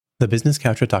The Business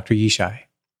Couch with Dr. Yishai,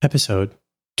 episode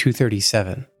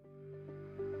 237.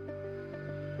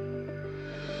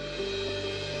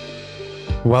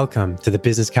 Welcome to the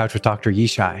Business Couch with Dr.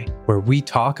 Yishai, where we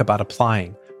talk about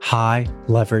applying high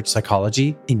leverage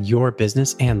psychology in your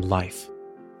business and life.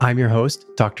 I'm your host,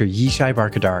 Dr. Yishai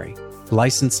Barkadari,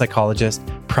 licensed psychologist,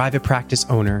 private practice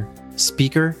owner,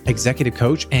 speaker, executive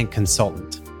coach, and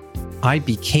consultant. I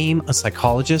became a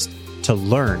psychologist to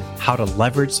learn how to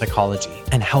leverage psychology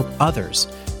and help others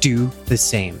do the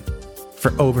same.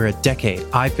 For over a decade,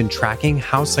 I've been tracking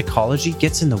how psychology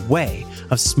gets in the way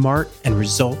of smart and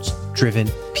results-driven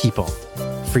people.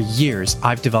 For years,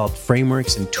 I've developed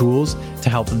frameworks and tools to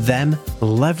help them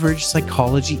leverage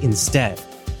psychology instead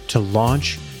to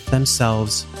launch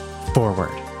themselves forward.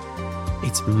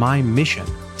 It's my mission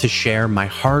to share my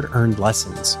hard-earned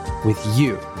lessons with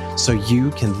you so you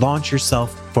can launch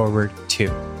yourself forward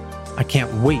too. I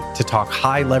can't wait to talk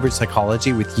high leverage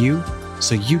psychology with you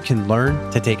so you can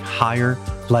learn to take higher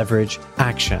leverage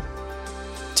action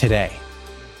today.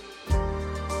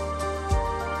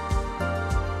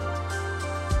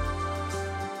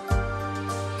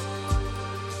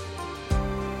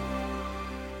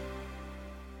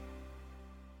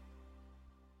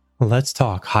 Let's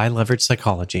talk high leverage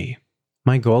psychology.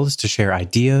 My goal is to share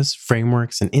ideas,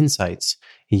 frameworks, and insights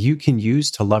you can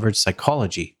use to leverage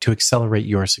psychology to accelerate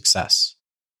your success.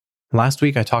 Last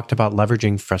week, I talked about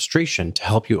leveraging frustration to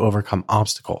help you overcome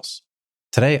obstacles.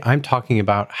 Today, I'm talking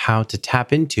about how to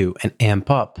tap into and amp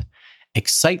up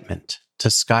excitement to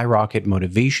skyrocket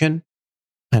motivation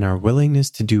and our willingness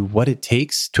to do what it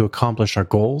takes to accomplish our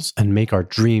goals and make our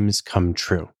dreams come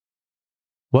true.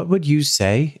 What would you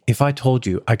say if I told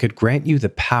you I could grant you the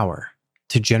power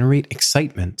to generate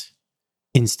excitement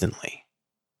instantly?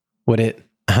 Would it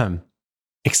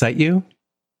excite you?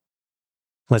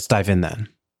 Let's dive in then.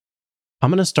 I'm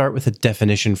going to start with a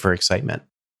definition for excitement.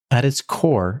 At its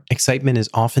core, excitement is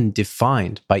often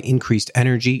defined by increased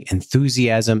energy,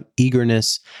 enthusiasm,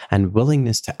 eagerness, and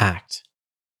willingness to act.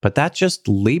 But that's just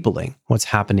labeling what's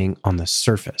happening on the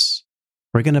surface.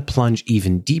 We're going to plunge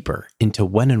even deeper into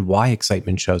when and why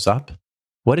excitement shows up,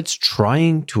 what it's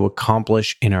trying to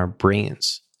accomplish in our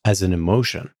brains as an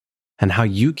emotion, and how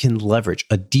you can leverage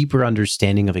a deeper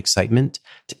understanding of excitement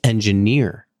to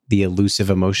engineer the elusive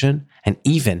emotion and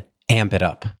even amp it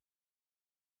up.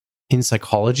 In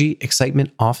psychology,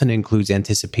 excitement often includes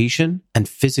anticipation and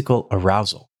physical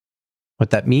arousal.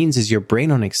 What that means is your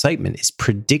brain on excitement is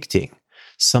predicting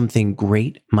something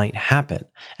great might happen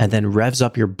and then revs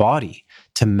up your body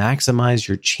to maximize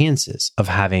your chances of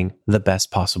having the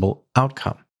best possible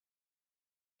outcome.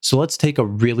 So let's take a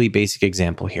really basic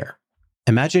example here.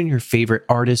 Imagine your favorite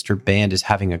artist or band is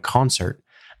having a concert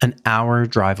an hour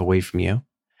drive away from you,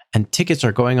 and tickets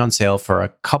are going on sale for a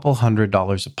couple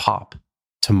 $100s a pop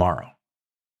tomorrow.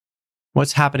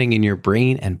 What's happening in your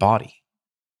brain and body?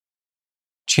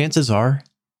 Chances are,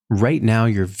 right now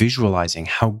you're visualizing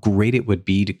how great it would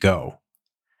be to go.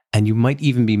 And you might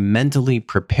even be mentally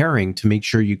preparing to make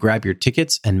sure you grab your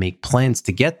tickets and make plans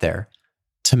to get there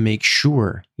to make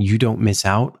sure you don't miss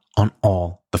out on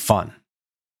all the fun.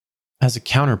 As a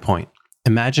counterpoint,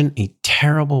 imagine a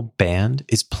terrible band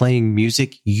is playing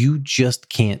music you just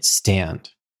can't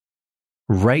stand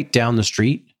right down the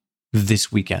street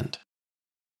this weekend.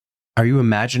 Are you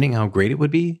imagining how great it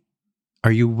would be?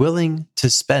 Are you willing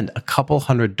to spend a couple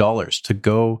 $100s to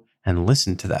go and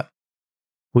listen to them?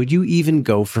 Would you even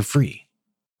go for free?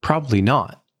 Probably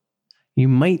not. You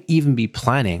might even be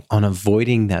planning on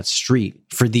avoiding that street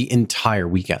for the entire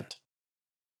weekend.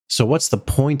 So what's the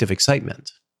point of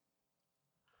excitement?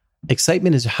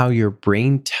 Excitement is how your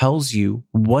brain tells you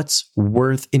what's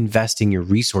worth investing your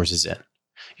resources in,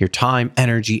 your time,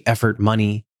 energy, effort,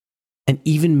 money, and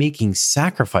even making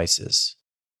sacrifices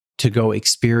to go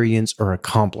experience or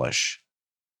accomplish.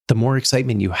 The more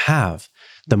excitement you have,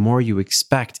 the more you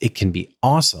expect it can be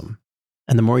awesome,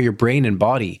 and the more your brain and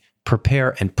body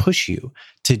prepare and push you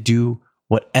to do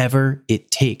whatever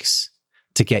it takes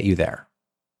to get you there.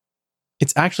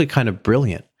 It's actually kind of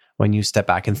brilliant when you step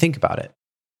back and think about it.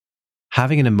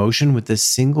 Having an emotion with the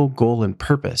single goal and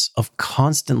purpose of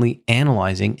constantly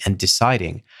analyzing and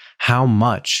deciding how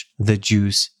much the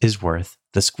juice is worth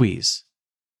the squeeze.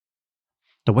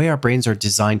 The way our brains are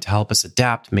designed to help us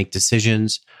adapt, make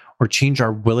decisions, or change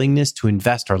our willingness to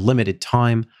invest our limited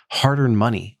time, hard-earned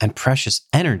money, and precious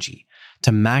energy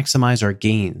to maximize our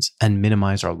gains and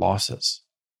minimize our losses.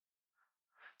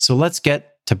 So let's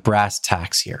get to brass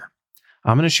tacks here.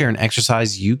 I'm going to share an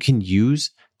exercise you can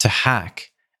use to hack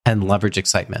and leverage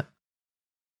excitement.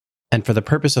 And for the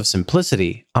purpose of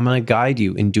simplicity, I'm going to guide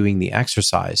you in doing the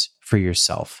exercise for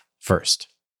yourself first.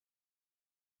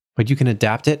 but you can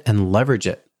adapt it and leverage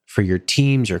it for your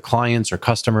teams, your clients, or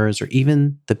customers, or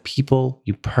even the people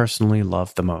you personally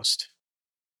love the most.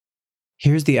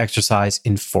 Here's the exercise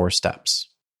in 4 steps.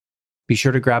 Be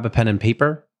sure to grab a pen and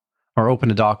paper, or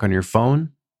open a doc on your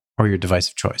phone or your device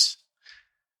of choice.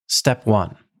 Step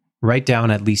 1. Write down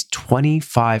at least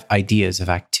 25 ideas of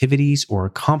activities or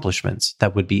accomplishments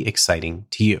that would be exciting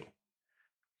to you.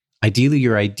 Ideally,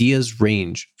 your ideas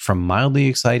range from mildly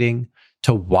exciting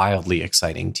to wildly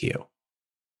exciting to you.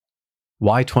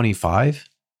 Why 25?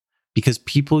 Because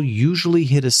people usually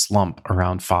hit a slump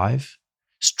around 5,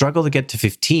 struggle to get to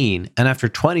 15, and after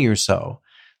 20 or so,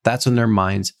 that's when their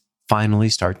minds finally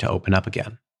start to open up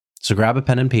again. So grab a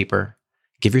pen and paper,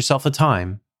 give yourself a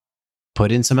time,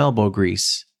 put in some elbow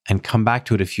grease, and come back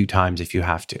to it a few times if you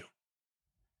have to.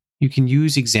 You can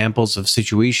use examples of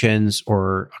situations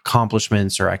or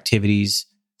accomplishments or activities,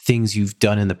 things you've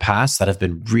done in the past that have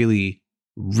been really,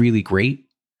 really great,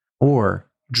 or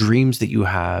dreams that you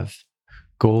have,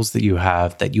 goals that you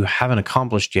haven't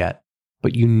accomplished yet,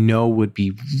 but you know would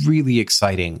be really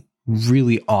exciting,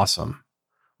 really awesome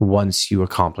once you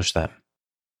accomplish them.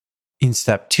 In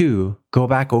step 2, go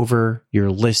back over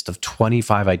your list of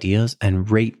 25 ideas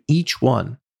and rate each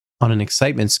one on an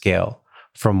excitement scale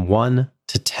from 1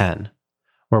 to 10,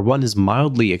 where 1 is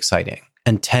mildly exciting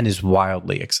and 10 is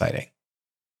wildly exciting.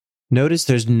 Notice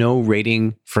there's no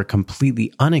rating for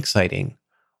completely unexciting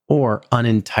or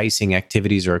unenticing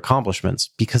activities or accomplishments,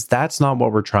 because that's not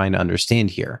what we're trying to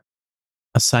understand here.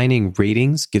 Assigning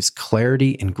ratings gives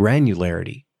clarity and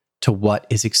granularity to what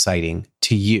is exciting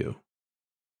to you.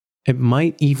 It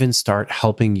might even start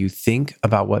helping you think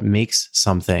about what makes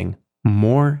something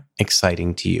more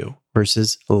exciting to you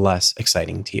versus less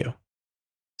exciting to you.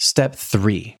 Step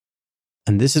 3,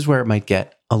 and this is where it might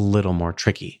get a little more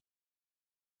tricky.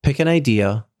 Pick an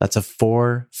idea that's a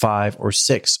 4, 5, or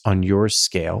 6 on your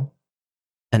scale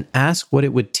and ask what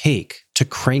it would take to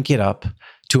crank it up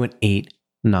to an 8,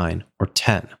 9, or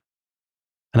 10.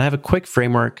 And I have a quick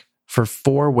framework for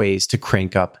 4 ways to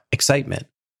crank up excitement,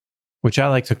 which I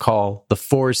like to call the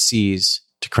 4 C's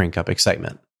to crank up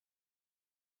excitement.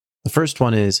 The first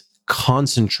one is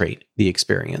concentrate the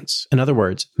experience. In other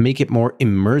words, make it more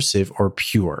immersive or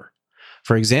pure.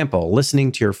 For example,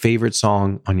 listening to your favorite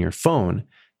song on your phone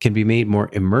can be made more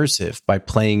immersive by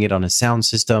playing it on a sound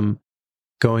system,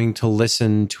 going to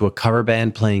listen to a cover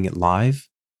band playing it live,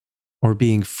 or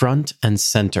being front and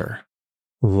center,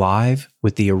 live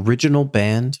with the original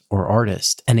band or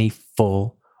artist and a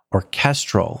full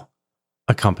orchestral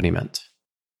accompaniment.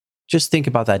 Just think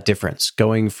about that difference,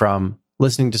 going from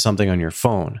listening to something on your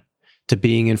phone to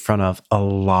being in front of a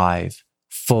live,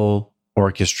 full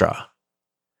orchestra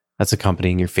that's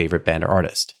accompanying your favorite band or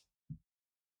artist.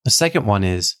 The second one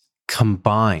is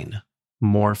combine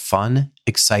more fun,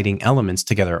 exciting elements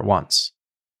together at once.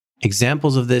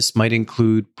 Examples of this might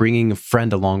include bringing a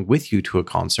friend along with you to a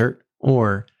concert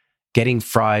or getting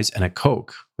fries and a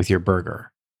Coke with your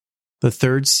burger. The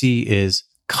third C is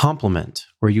complement,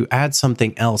 where you add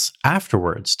something else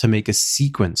afterwards to make a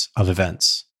sequence of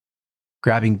events.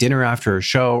 Grabbing dinner after a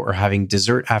show or having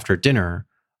dessert after dinner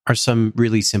are some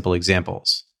really simple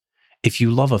examples. If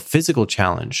you love a physical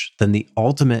challenge, then the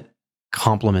ultimate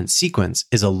complement sequence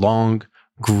is a long,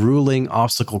 grueling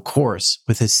obstacle course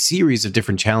with a series of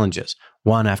different challenges,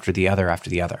 one after the other after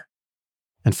the other.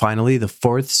 And finally, the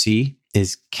fourth C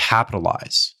is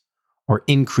capitalize or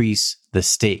increase the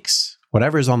stakes.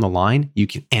 Whatever is on the line, you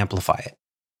can amplify it.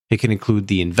 It can include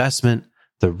the investment,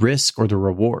 the risk, or the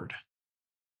reward.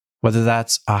 Whether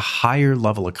that's a higher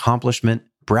level accomplishment,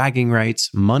 bragging rights,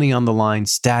 money on the line,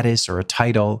 status, or a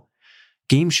title,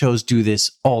 game shows do this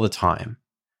all the time.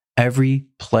 Every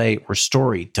play or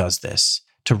story does this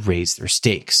to raise their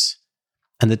stakes.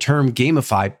 And the term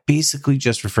gamify basically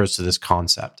just refers to this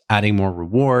concept, adding more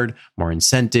reward, more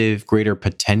incentive, greater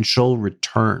potential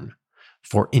return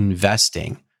for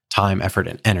investing time, effort,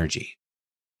 and energy.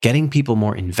 Getting people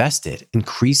more invested,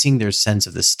 increasing their sense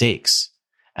of the stakes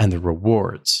and the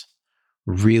rewards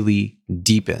really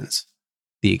deepens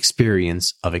the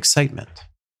experience of excitement.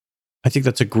 I think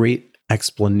that's a great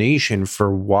explanation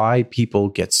for why people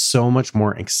get so much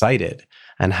more excited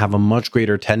and have a much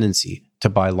greater tendency to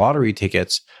buy lottery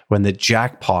tickets when the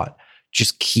jackpot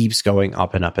just keeps going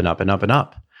up and up and up and up and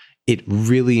up. It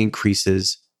really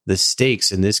increases the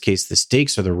stakes. In this case, the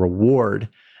stakes are the reward,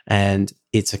 and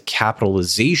it's a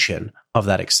capitalization of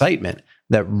that excitement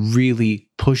that really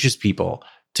pushes people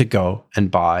to go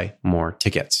and buy more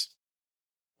tickets.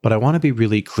 But I want to be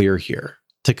really clear here.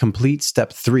 To complete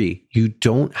step 3, you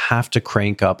don't have to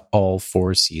crank up all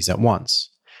 4 C's at once.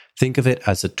 Think of it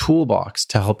as a toolbox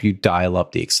to help you dial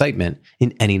up the excitement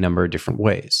in any number of different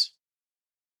ways.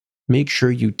 Make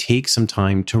sure you take some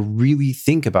time to really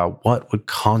think about what would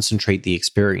concentrate the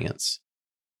experience,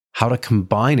 how to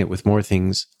combine it with more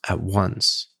things at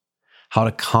once, how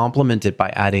to complement it by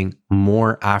adding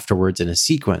more afterwards in a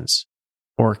sequence,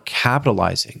 or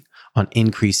capitalizing on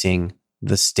increasing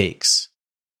the stakes.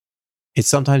 It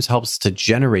sometimes helps to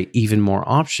generate even more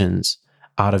options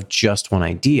out of just one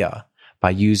idea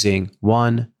by using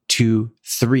 1, 2,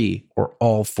 3, or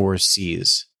all 4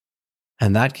 C's.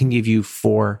 And that can give you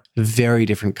 4 very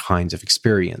different kinds of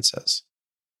experiences.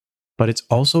 But it's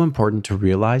also important to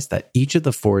realize that each of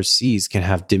the 4 C's can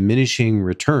have diminishing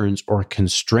returns or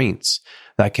constraints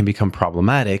that can become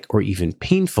problematic or even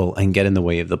painful and get in the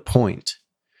way of the point,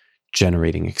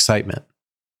 generating excitement.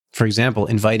 For example,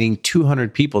 inviting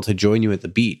 200 people to join you at the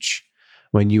beach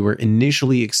when you were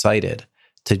initially excited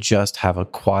to just have a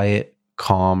quiet,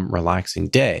 calm, relaxing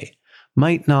day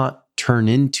might not turn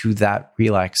into that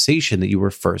relaxation that you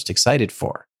were first excited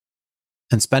for.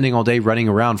 And spending all day running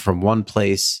around from one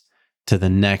place to the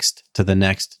next, to the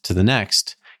next, to the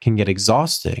next can get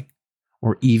exhausting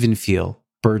or even feel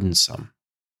burdensome.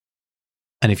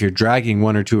 And if you're dragging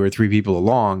 1 or 2 or 3 people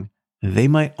along, they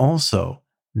might also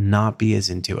not be as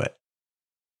into it.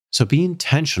 So be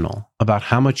intentional about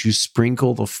how much you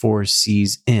sprinkle the 4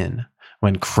 C's in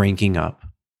when cranking up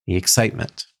the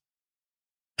excitement.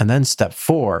 And then step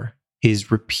 4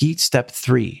 is repeat step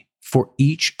 3 for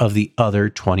each of the other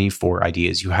 24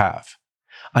 ideas you have.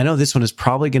 I know this one is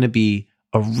probably going to be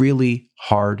a really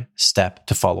hard step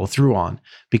to follow through on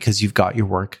because you've got your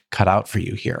work cut out for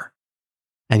you here.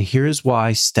 And here's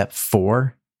why step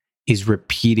 4 is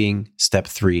repeating step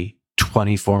 3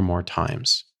 24 more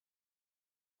times.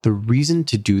 The reason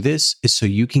to do this is so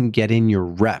you can get in your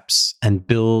reps and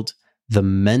build the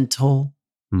mental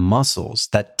muscles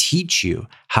that teach you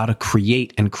how to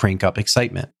create and crank up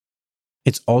excitement.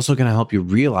 It's also going to help you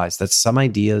realize that some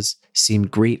ideas seem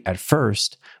great at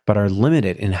first, but are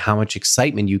limited in how much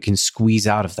excitement you can squeeze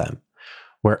out of them,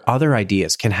 where other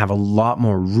ideas can have a lot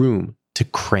more room to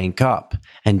crank up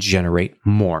and generate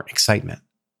more excitement.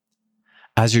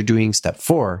 As you're doing step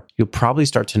 4, you'll probably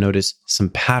start to notice some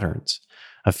patterns,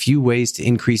 a few ways to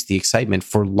increase the excitement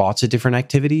for lots of different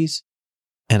activities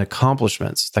and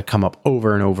accomplishments that come up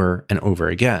over and over and over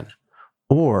again.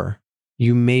 Or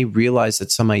you may realize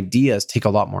that some ideas take a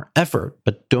lot more effort,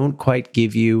 but don't quite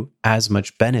give you as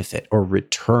much benefit or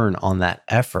return on that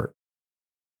effort.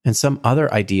 And some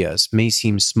other ideas may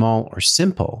seem small or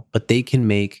simple, but they can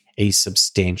make a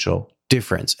substantial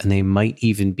difference, and they might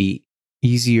even be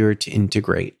easier to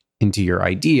integrate into your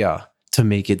idea to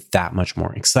make it that much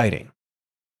more exciting.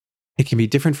 It can be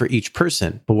different for each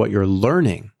person, but what you're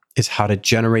learning is how to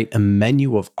generate a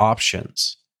menu of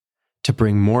options to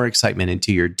bring more excitement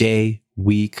into your day,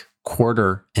 week,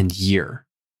 quarter, and year.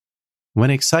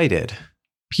 When excited,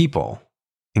 people,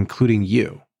 including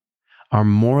you, are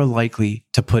more likely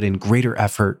to put in greater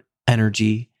effort,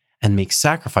 energy, and make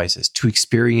sacrifices to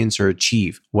experience or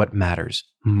achieve what matters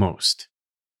most.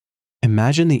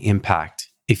 Imagine the impact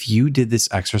if you did this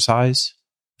exercise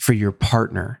for your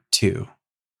partner too,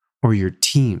 or your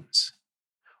teams,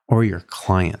 or your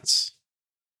clients.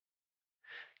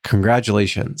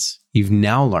 Congratulations, you've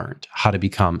now learned how to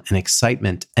become an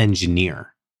excitement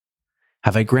engineer.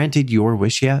 Have I granted your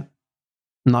wish yet?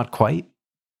 Not quite?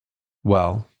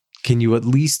 Well, can you at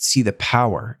least see the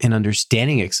power in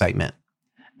understanding excitement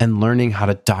and learning how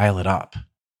to dial it up?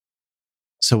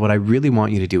 So what I really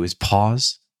want you to do is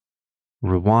pause,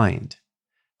 rewind,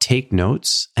 take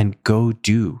notes, and go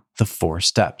do the 4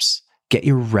 steps. Get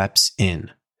your reps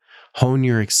in. Hone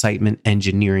your excitement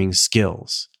engineering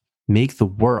skills. Make the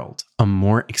world a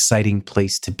more exciting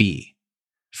place to be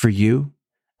for you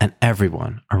and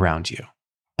everyone around you.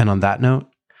 And on that note,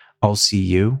 I'll see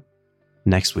you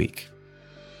next week.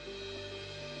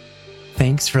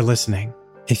 Thanks for listening.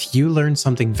 If you learned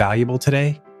something valuable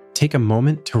today, take a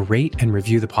moment to rate and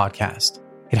review the podcast.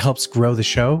 It helps grow the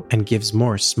show and gives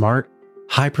more smart,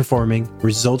 high-performing,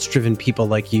 results-driven people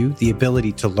like you the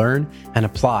ability to learn and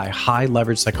apply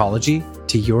high-leverage psychology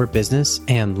to your business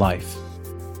and life.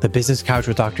 The Business Couch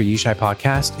with Dr. Yishai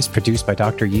podcast is produced by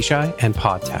Dr. Yishai and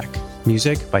PodTech.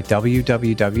 Music by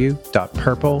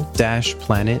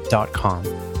www.purple-planet.com.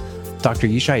 Dr.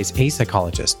 Yishai is a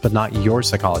psychologist, but not your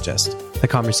psychologist. The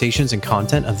conversations and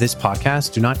content of this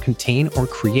podcast do not contain or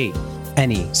create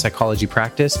any psychology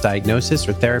practice, diagnosis,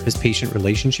 or therapist-patient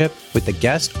relationship with the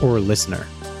guest or listener.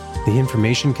 The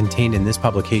information contained in this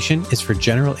publication is for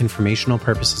general informational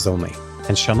purposes only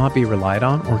and shall not be relied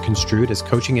on or construed as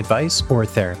coaching advice or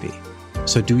therapy.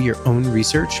 So do your own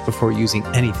research before using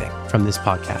anything from this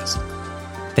podcast.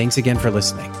 Thanks again for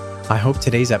listening. I hope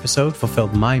today's episode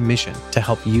fulfilled my mission to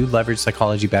help you leverage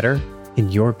psychology better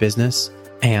in your business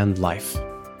and life.